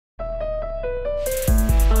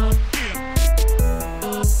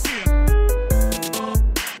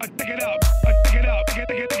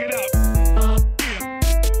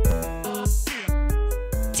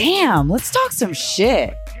Damn, let's talk some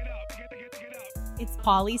shit. It's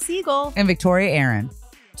Polly Siegel. And Victoria Aaron.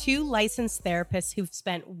 Two licensed therapists who've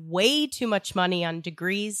spent way too much money on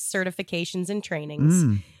degrees, certifications, and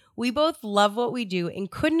trainings. We both love what we do and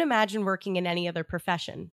couldn't imagine working in any other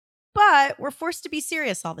profession. But we're forced to be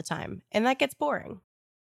serious all the time, and that gets boring.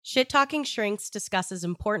 Shit Talking Shrinks discusses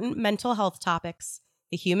important mental health topics,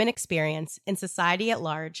 the human experience, and society at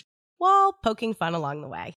large, while poking fun along the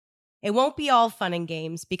way. It won't be all fun and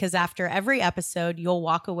games because after every episode, you'll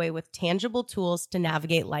walk away with tangible tools to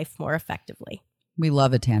navigate life more effectively. We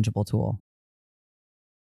love a tangible tool.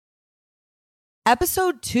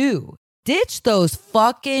 Episode 2. Ditch those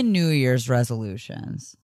fucking New Year's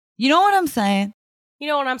resolutions. You know what I'm saying? You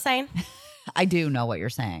know what I'm saying? I do know what you're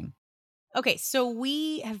saying. Okay, so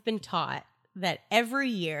we have been taught that every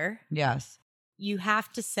year Yes. you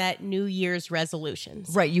have to set New Year's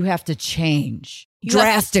resolutions. Right, you have to change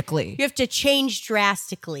drastically. You have to change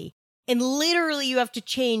drastically. And literally you have to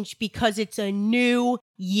change because it's a new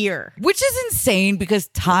year. Which is insane because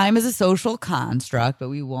time is a social construct, but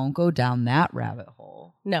we won't go down that rabbit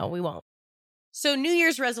hole. No, we won't. So New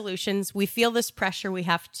Year's resolutions, we feel this pressure. We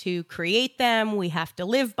have to create them. We have to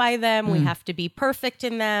live by them. We have to be perfect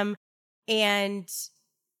in them. And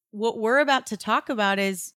what we're about to talk about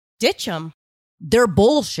is ditch them. They're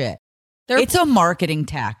bullshit. It's a marketing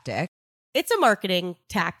tactic. It's a marketing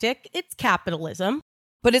tactic. It's capitalism.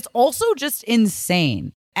 But it's also just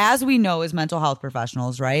insane. As we know as mental health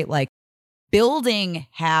professionals, right? Like building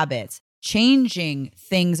habits, changing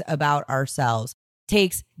things about ourselves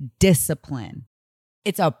takes discipline.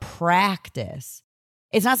 It's a practice.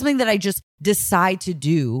 It's not something that I just decide to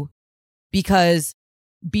do because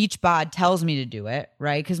Beachbod tells me to do it,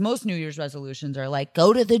 right? Because most New Year's resolutions are like,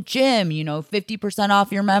 go to the gym, 50%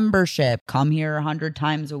 off your membership, come here 100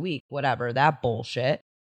 times a week, whatever, that bullshit.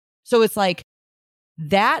 So it's like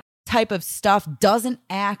that type of stuff doesn't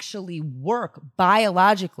actually work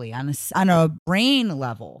biologically on a brain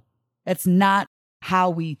level. That's not how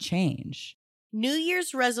we change. New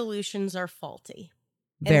Year's resolutions are faulty.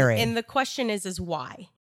 Very. And the question is why?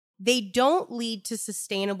 They don't lead to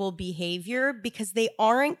sustainable behavior because they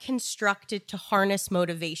aren't constructed to harness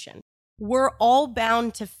motivation. We're all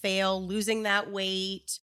bound to fail losing that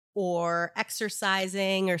weight or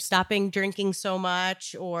exercising or stopping drinking so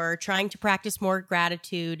much or trying to practice more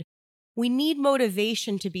gratitude. We need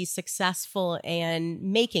motivation to be successful and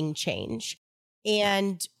making change.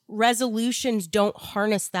 And resolutions don't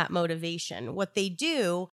harness that motivation. What they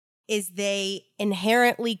do is they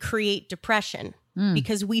inherently create depression.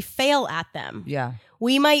 Because we fail at them. Yeah.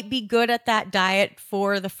 We might be good at that diet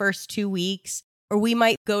for the first 2 weeks, or we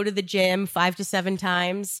might go to the gym 5 to 7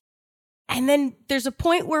 times. And then there's a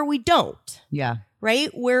point where we don't. Yeah.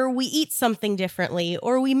 Right? Where we eat something differently,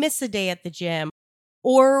 or we miss a day at the gym,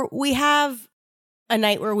 or we have a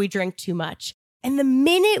night where we drink too much. And the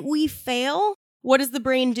minute we fail, what does the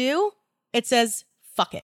brain do? It says,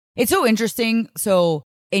 fuck it. It's so interesting. So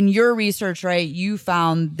in your research, right, you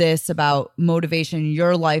found this about motivation,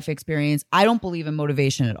 your life experience. I don't believe in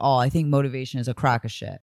motivation at all. I think motivation is a crock of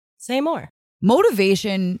shit. Say more.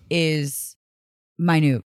 Motivation is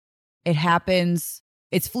minute. It happens.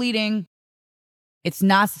 It's fleeting. It's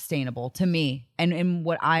not sustainable to me. And in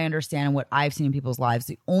what I understand and what I've seen in people's lives,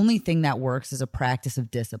 the only thing that works is a practice of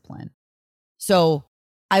discipline. So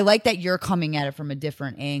I like that you're coming at it from a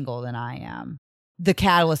different angle than I am. The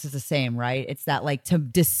catalyst is the same, right? It's that like to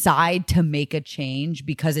decide to make a change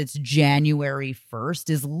because it's January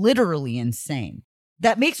 1st is literally insane.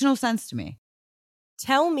 That makes no sense to me.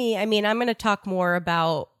 Tell me, I'm going to talk more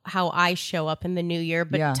about how I show up in the new year,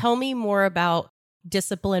 but tell me more about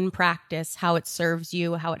discipline practice, how it serves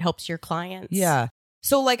you, how it helps your clients. Yeah.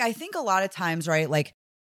 So like, I think a lot of times, right? Like,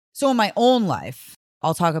 so in my own life,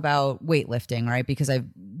 I'll talk about weightlifting, right? Because I've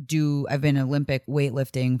been Olympic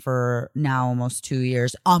weightlifting for now almost 2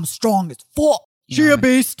 years. I'm strong as fuck. She a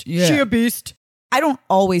beast. Yeah. She a beast. I don't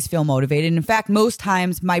always feel motivated. In fact, most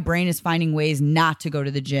times my brain is finding ways not to go to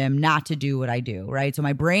the gym, not to do what I do, right? So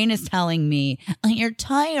my brain is telling me, you're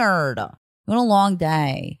tired. You want a long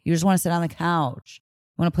day. You just want to sit on the couch.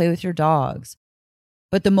 You want to play with your dogs.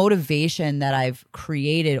 But the motivation that I've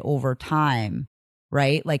created over time,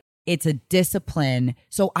 right? Like, it's a discipline.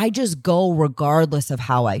 So I just go regardless of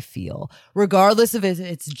how I feel. Regardless of if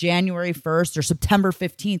it's January 1st or September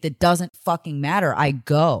 15th, it doesn't fucking matter. I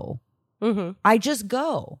go. I just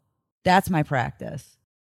go. That's my practice.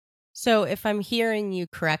 So if I'm hearing you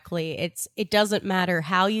correctly, it doesn't matter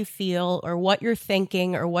how you feel or what you're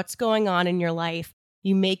thinking or what's going on in your life.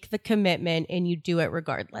 You make the commitment and you do it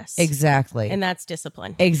regardless. Exactly. And that's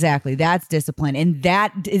discipline. Exactly. That's discipline. And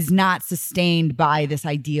that is not sustained by this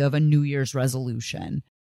idea of a New Year's resolution.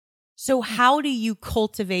 So how do you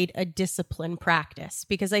cultivate a discipline practice?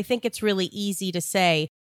 Because I think it's really easy to say,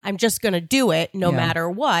 I'm just going to do it no matter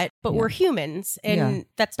what, but we're humans and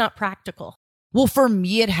that's not practical. Well, for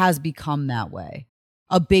me, it has become that way.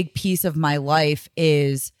 A big piece of my life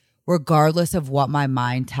is, regardless of what my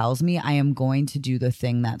mind tells me, I am going to do the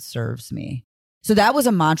thing that serves me. So that was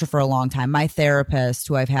a mantra for a long time. My therapist,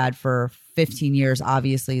 who I've had for 15 years,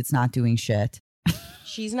 obviously it's not doing shit.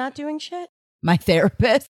 She's not doing shit? My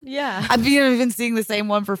therapist? Yeah. I've been seeing the same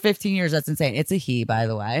one for 15 years. That's insane. It's a he, by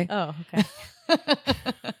the way. Oh, okay.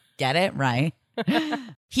 Get it? Right.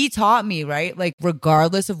 He taught me, right? Like,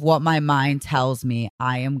 regardless of what my mind tells me,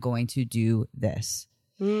 I am going to do this.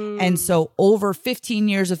 And so over 15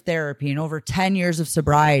 years of therapy and over 10 years of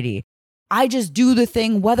sobriety, I just do the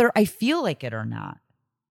thing whether I feel like it or not.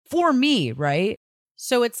 For me, right?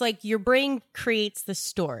 So it's like your brain creates the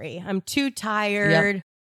story. I'm too tired. Yep.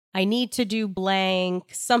 I need to do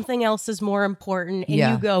blank. Something else is more important. And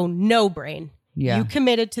you go, no, brain. Yeah. You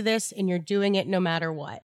committed to this and you're doing it no matter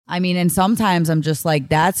what. I mean, and sometimes I'm just like,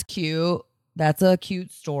 that's cute. That's a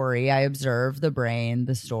cute story. I observe the brain,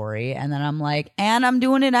 the story, and then I'm like, and I'm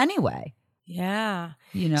doing it anyway. Yeah.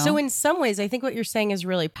 You know? So in some ways, I think what you're saying is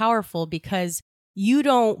really powerful because you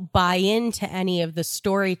don't buy into any of the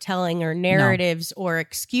storytelling or narratives or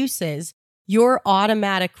excuses. Your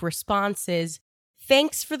automatic response is,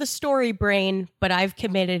 thanks for the story, brain, but I've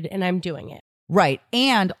committed and I'm doing it. Right.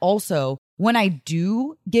 And also, when I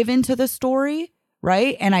do give into the story,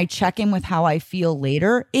 right, and I check in with how I feel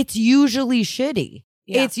later, it's usually shitty.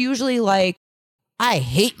 Yeah. It's usually like, I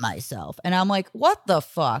hate myself. And I'm like, what the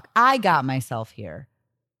fuck? I got myself here.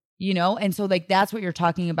 You know? And so like, that's what you're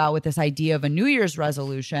talking about with this idea of a New Year's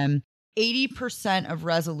resolution. 80% of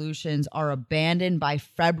resolutions are abandoned by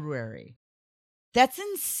February. That's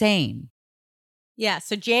insane. Yeah.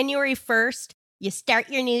 So January 1st, you start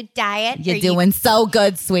your new diet. You're doing so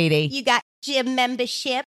good, sweetie. You got gym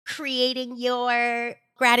membership, creating your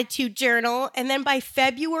gratitude journal. And then by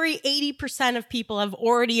February, 80% of people have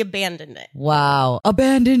already abandoned it. Wow.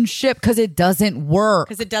 Abandoned ship because it doesn't work.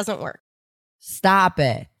 Because it doesn't work. Stop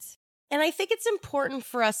it. And I think it's important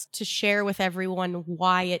for us to share with everyone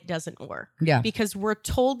why it doesn't work. Yeah. Because we're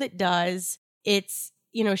told it does. It's,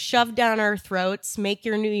 shoved down our throats. Make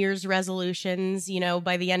your New Year's resolutions,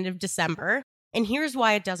 by the end of December. And here's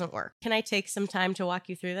why it doesn't work. Can I take some time to walk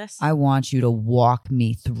you through this? I want you to walk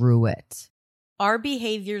me through it. Our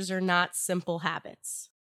behaviors are not simple habits.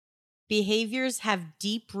 Behaviors have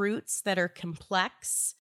deep roots that are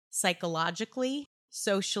complex psychologically,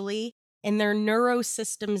 socially, and they're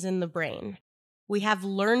neurosystems in the brain. We have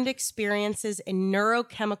learned experiences and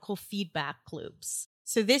neurochemical feedback loops.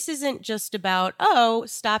 So this isn't just about,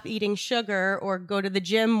 stop eating sugar or go to the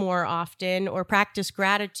gym more often or practice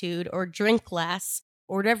gratitude or drink less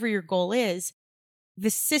or whatever your goal is. The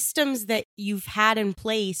systems that you've had in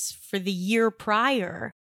place for the year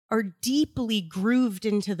prior are deeply grooved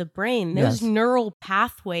into the brain. Those neural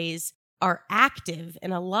pathways are active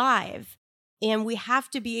and alive. And we have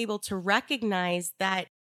to be able to recognize that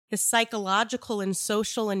the psychological and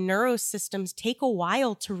social and neurosystems take a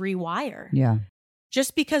while to rewire. Yeah.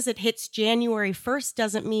 Just because it hits January 1st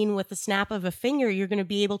doesn't mean with the snap of a finger, you're going to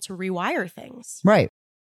be able to rewire things. Right.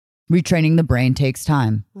 Retraining the brain takes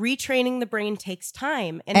time. Retraining the brain takes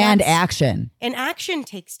time. And action. And action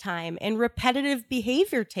takes time. And repetitive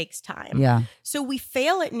behavior takes time. Yeah. So we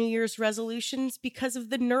fail at New Year's resolutions because of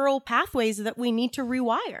the neural pathways that we need to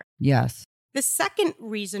rewire. Yes. The second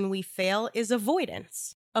reason we fail is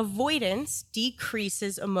avoidance. Avoidance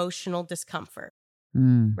decreases emotional discomfort,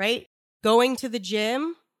 right? Going to the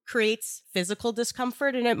gym creates physical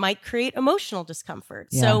discomfort and it might create emotional discomfort.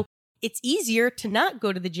 Yeah. So it's easier to not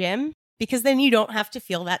go to the gym because then you don't have to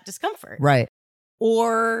feel that discomfort. Right.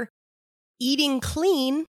 Or eating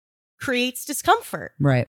clean creates discomfort.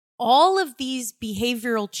 Right. All of these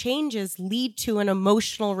behavioral changes lead to an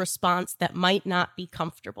emotional response that might not be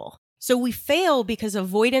comfortable. So we fail because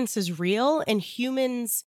avoidance is real and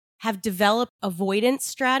humans have developed avoidance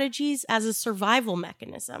strategies as a survival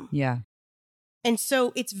mechanism. Yeah. And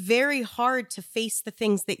so it's very hard to face the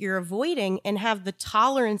things that you're avoiding and have the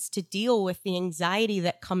tolerance to deal with the anxiety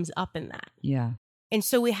that comes up in that. Yeah. And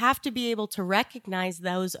so we have to be able to recognize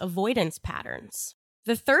those avoidance patterns.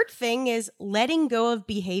 The third thing is letting go of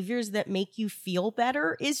behaviors that make you feel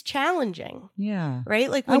better is challenging. Yeah. Right?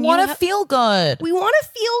 Like I want to feel good. We want to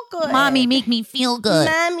feel good. Mommy, make me feel good.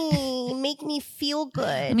 Mommy, make me feel good.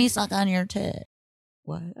 Let me suck on your tit.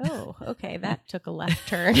 What? Oh, okay. That took a left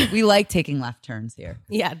turn. We like taking left turns here.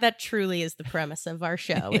 Yeah, that truly is the premise of our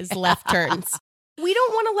show is left turns. We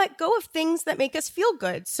don't want to let go of things that make us feel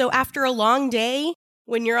good. So after a long day,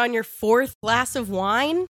 when you're on your 4th glass of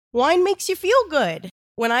wine, wine makes you feel good.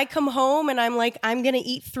 When I come home and I'm like, I'm going to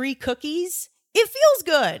eat 3 cookies, it feels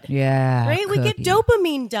good. Yeah. Right? We get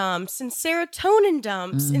dopamine dumps and serotonin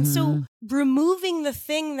dumps. And so removing the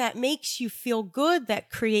thing that makes you feel good, that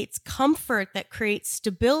creates comfort, that creates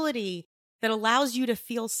stability, that allows you to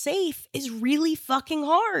feel safe is really fucking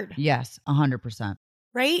hard. Yes, 100%.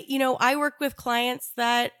 Right? You know, I work with clients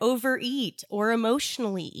that overeat or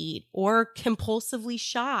emotionally eat or compulsively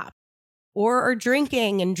shop or are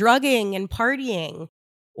drinking and drugging and partying,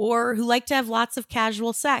 or who like to have lots of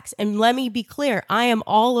casual sex. And let me be clear, I am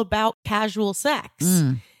all about casual sex.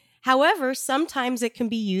 However, sometimes it can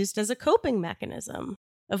be used as a coping mechanism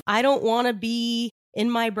of I don't want to be in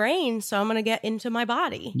my brain, so I'm going to get into my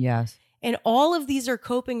body. Yes. And all of these are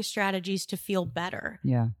coping strategies to feel better.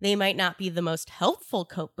 Yeah. They might not be the most helpful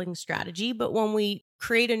coping strategy, but when we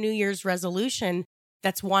create a New Year's resolution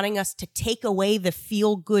that's wanting us to take away the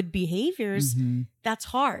feel good behaviors, that's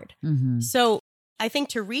hard. So I think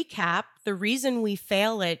to recap, the reason we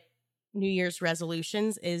fail at New Year's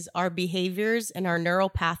resolutions is our behaviors and our neural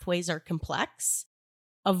pathways are complex.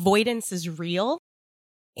 Avoidance is real.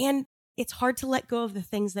 And it's hard to let go of the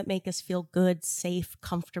things that make us feel good, safe,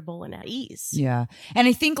 comfortable, and at ease. Yeah. And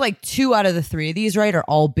I think like 2 out of the 3 of these, right, are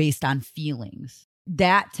all based on feelings.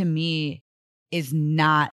 That to me is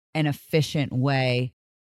not an efficient way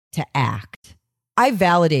to act. I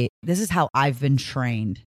validate. This is how I've been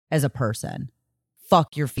trained as a person.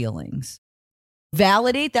 Fuck your feelings.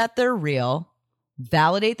 Validate that they're real.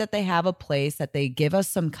 Validate that they have a place, that they give us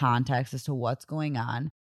some context as to what's going on.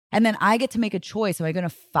 And then I get to make a choice. Am I going to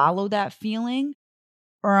follow that feeling,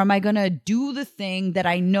 or am I going to do the thing that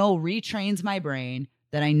I know retrains my brain,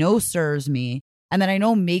 that I know serves me, and that I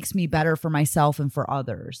know makes me better for myself and for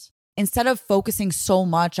others? Instead of focusing so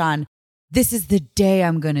much on, this is the day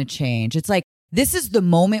I'm going to change. It's like, this is the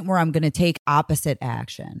moment where I'm going to take opposite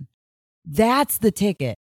action. That's the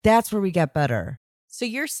ticket. That's where we get better. So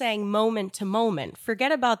you're saying moment to moment.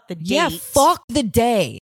 Forget about the date. Yeah, fuck the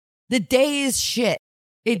day. The day is shit.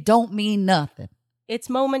 It don't mean nothing. It's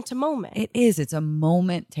moment to moment. It is. It's a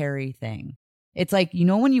momentary thing. It's like, you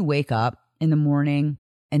know, when you wake up in the morning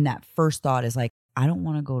and that first thought is like, I don't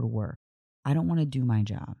want to go to work. I don't want to do my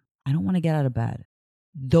job. I don't want to get out of bed.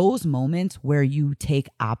 Those moments where you take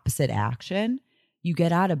opposite action, you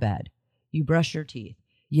get out of bed, you brush your teeth,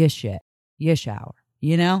 you shit, you shower,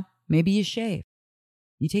 you know, maybe you shave,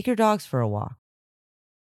 you take your dogs for a walk,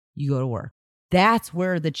 you go to work. That's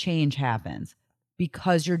where the change happens,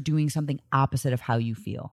 because you're doing something opposite of how you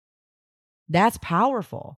feel. That's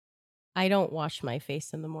powerful. I don't wash my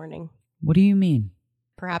face in the morning. What do you mean?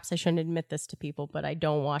 Perhaps I shouldn't admit this to people, but I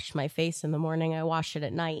don't wash my face in the morning. I wash it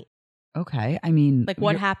at night. Okay. I mean, like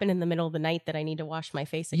what happened in the middle of the night that I need to wash my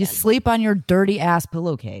face again? You sleep on your dirty ass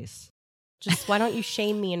pillowcase. Just why don't you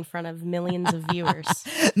shame me in front of millions of viewers?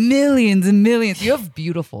 Millions and millions. You have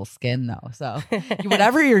beautiful skin though. So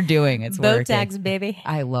whatever you're doing, it's working. Botox, baby.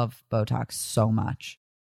 I love Botox so much.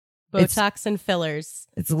 Botox and fillers.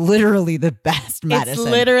 It's literally the best medicine. It's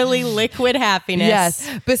literally liquid happiness. Yes.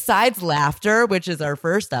 Besides laughter, which is our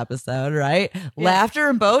first episode, right? Yeah. Laughter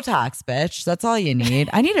and Botox, bitch. That's all you need.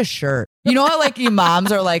 I need a shirt. You know how like you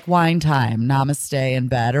moms are like wine time, namaste in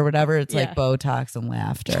bed or whatever? It's like Botox and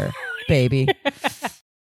laughter, baby.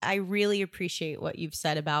 I really appreciate what you've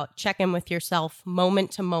said about check in with yourself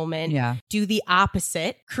moment to moment. Yeah. Do the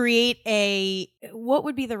opposite. Create what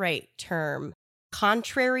would be the right term?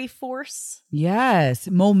 Contrary force? Yes.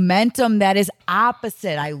 Momentum that is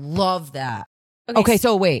opposite. I love that. Okay,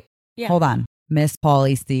 so wait. Yeah. Hold on. Miss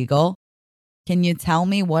Pauly Siegel, can you tell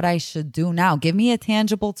me what I should do now? Give me a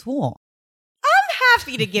tangible tool. I'm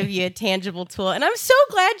happy to give you a tangible tool, and I'm so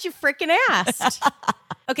glad you freaking asked.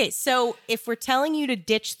 Okay, so if we're telling you to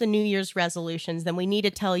ditch the New Year's resolutions, then we need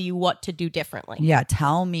to tell you what to do differently. Yeah,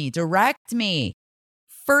 tell me. Direct me.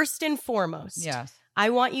 First and foremost. Yes. I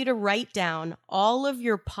want you to write down all of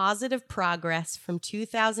your positive progress from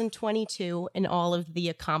 2022 and all of the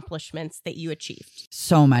accomplishments that you achieved.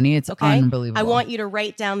 So many. It's unbelievable. I want you to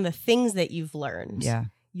write down the things that you've learned. Yeah.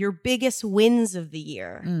 Your biggest wins of the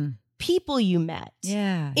year. People you met.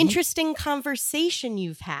 Yeah. Interesting conversation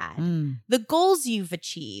you've had. The goals you've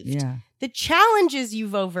achieved. Yeah. The challenges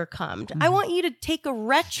you've overcome. I want you to take a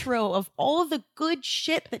retro of all the good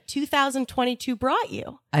shit that 2022 brought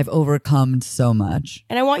you. I've overcome so much.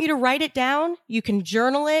 And I want you to write it down. You can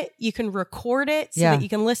journal it. You can record it so that you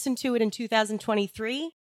can listen to it in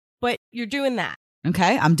 2023. But you're doing that.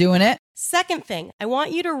 Okay, I'm doing it. Second thing, I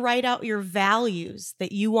want you to write out your values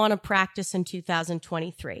that you want to practice in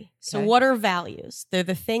 2023. So Okay. what are values? They're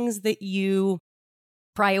the things that you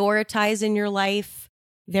prioritize in your life.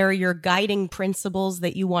 They're your guiding principles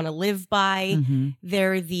that you want to live by. Mhm.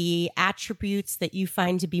 They're the attributes that you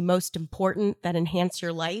find to be most important that enhance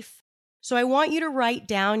your life. So I want you to write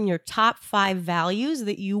down your top 5 values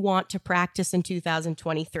that you want to practice in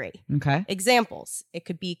 2023. Okay. Examples: it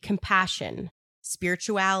could be compassion,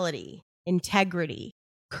 spirituality, integrity,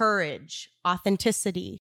 courage,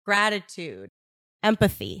 authenticity, gratitude,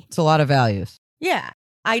 empathy. It's a lot of values. Yeah,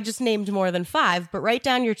 I just named more than 5, but write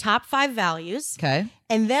down your top 5 values. Okay.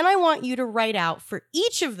 And then I want you to write out for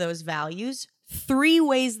each of those values 3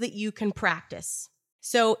 ways that you can practice.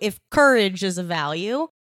 So if courage is a value,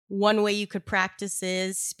 one way you could practice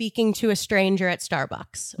is speaking to a stranger at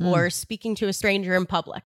Starbucks or speaking to a stranger in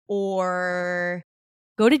public or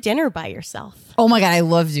go to dinner by yourself. Oh my God, I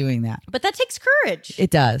love doing that. But that takes courage,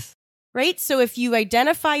 It does. right? So if you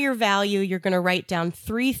identify your value, you're going to write down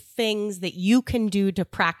 3 things that you can do to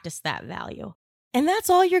practice that value. And that's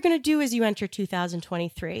all you're going to do as you enter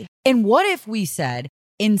 2023. And what if we said,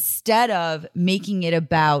 instead of making it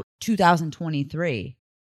about 2023,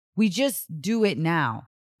 we just do it now,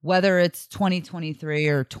 whether it's 2023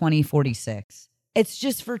 or 2046. It's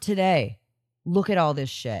just for today. Look at all this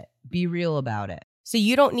shit. Be real about it. So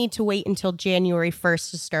you don't need to wait until January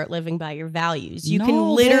 1st to start living by your values. You No, can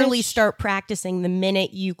literally bitch. start practicing the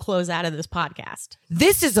minute you close out of this podcast.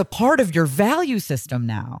 This is a part of your value system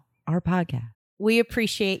now, our podcast. We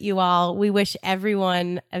appreciate you all. We wish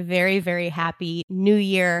everyone a very, very happy new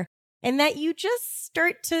year and that you just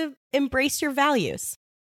start to embrace your values.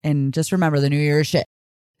 And just remember, the New Year is shit.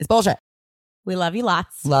 It's bullshit. We love you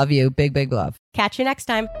lots. Love you. Big, big love. Catch you next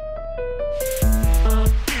time.